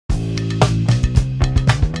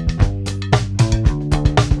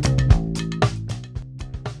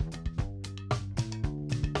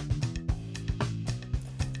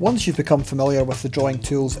Once you've become familiar with the drawing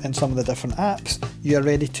tools in some of the different apps, you are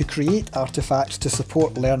ready to create artifacts to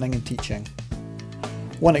support learning and teaching.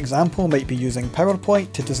 One example might be using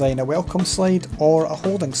PowerPoint to design a welcome slide or a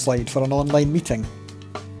holding slide for an online meeting.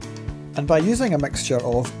 And by using a mixture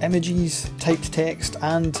of images, typed text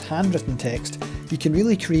and handwritten text, you can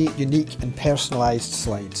really create unique and personalised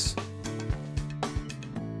slides.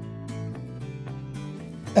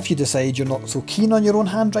 If you decide you're not so keen on your own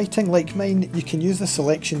handwriting like mine, you can use the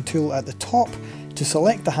selection tool at the top to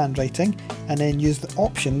select the handwriting and then use the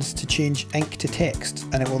options to change ink to text,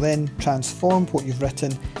 and it will then transform what you've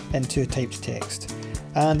written into typed text.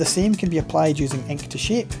 And the same can be applied using ink to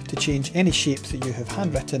shape to change any shapes that you have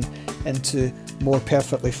handwritten into more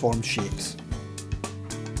perfectly formed shapes.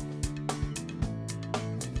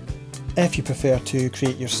 If you prefer to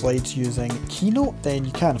create your slides using Keynote, then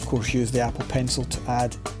you can of course use the Apple Pencil to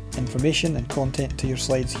add information and content to your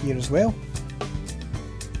slides here as well.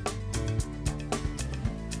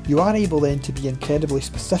 You are able then to be incredibly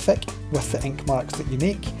specific with the ink marks that you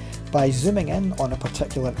make by zooming in on a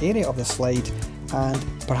particular area of the slide and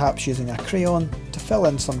perhaps using a crayon to fill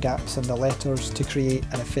in some gaps in the letters to create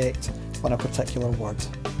an effect on a particular word.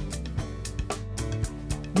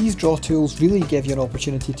 These draw tools really give you an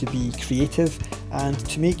opportunity to be creative and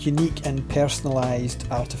to make unique and personalised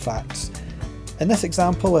artefacts. In this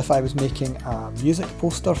example, if I was making a music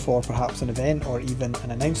poster for perhaps an event or even an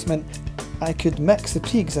announcement, I could mix the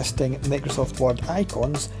pre-existing Microsoft Word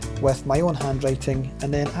icons with my own handwriting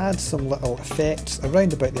and then add some little effects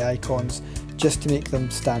around about the icons just to make them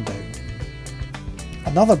stand out.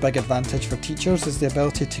 Another big advantage for teachers is the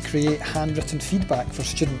ability to create handwritten feedback for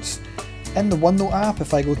students. In the OneNote app,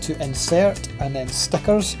 if I go to Insert and then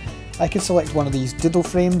Stickers, I can select one of these doodle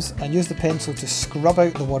frames and use the pencil to scrub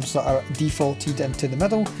out the words that are defaulted into the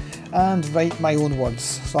middle and write my own words.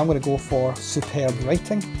 So I'm going to go for superb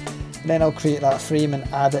writing, and then I'll create that frame and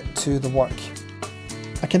add it to the work.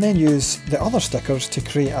 I can then use the other stickers to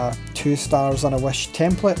create a 2 stars on a wish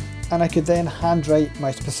template, and I could then handwrite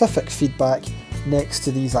my specific feedback next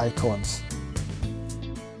to these icons.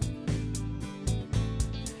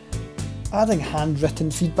 Adding handwritten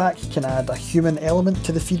feedback can add a human element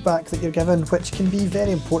to the feedback that you're given, which can be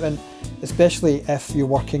very important, especially if you're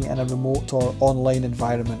working in a remote or online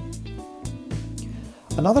environment.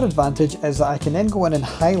 Another advantage is that I can then go in and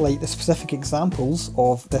highlight the specific examples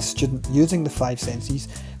of this student using the 5 senses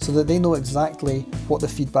so that they know exactly what the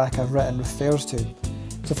feedback I've written refers to.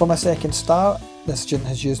 So for my second star, this student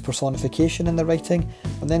has used personification in the writing.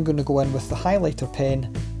 I'm then going to go in with the highlighter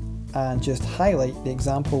pen and just highlight the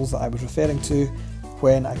examples that I was referring to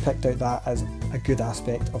when I picked out that as a good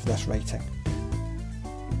aspect of this writing.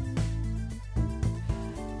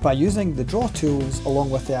 By using the draw tools along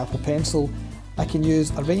with the Apple Pencil, I can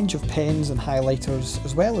use a range of pens and highlighters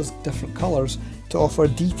as well as different colours to offer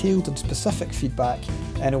detailed and specific feedback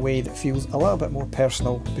in a way that feels a little bit more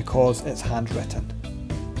personal because it's handwritten.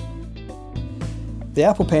 The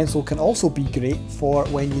Apple Pencil can also be great for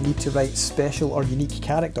when you need to write special or unique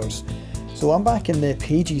characters. So I'm back in the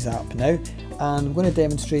Pages app now, and I'm going to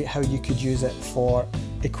demonstrate how you could use it for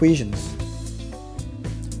equations.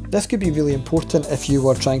 This could be really important if you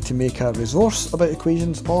were trying to make a resource about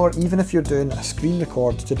equations, or even if you're doing a screen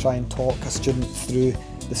record to try and talk a student through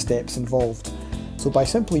the steps involved. So by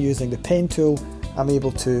simply using the pen tool, I'm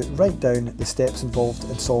able to write down the steps involved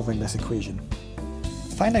in solving this equation.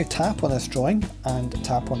 If I now tap on this drawing and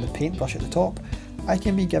tap on the paintbrush at the top, I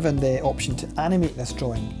can be given the option to animate this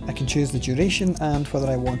drawing. I can choose the duration and whether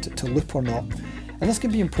I want it to loop or not. And this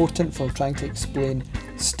can be important for trying to explain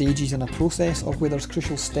stages in a process or where there's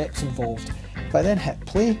crucial steps involved. If I then hit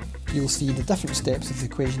play, you'll see the different steps of the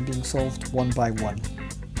equation being solved one by one.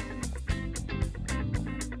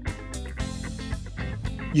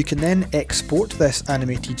 You can then export this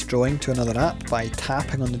animated drawing to another app by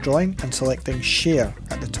tapping on the drawing and selecting Share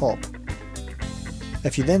at the top.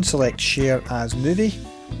 If you then select Share as Movie,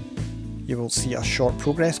 you will see a short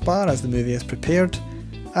progress bar as the movie is prepared,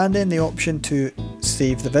 and then the option to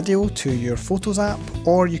save the video to your Photos app,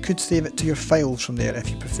 or you could save it to your files from there if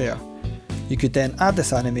you prefer. You could then add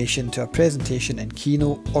this animation to a presentation in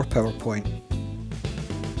Keynote or PowerPoint.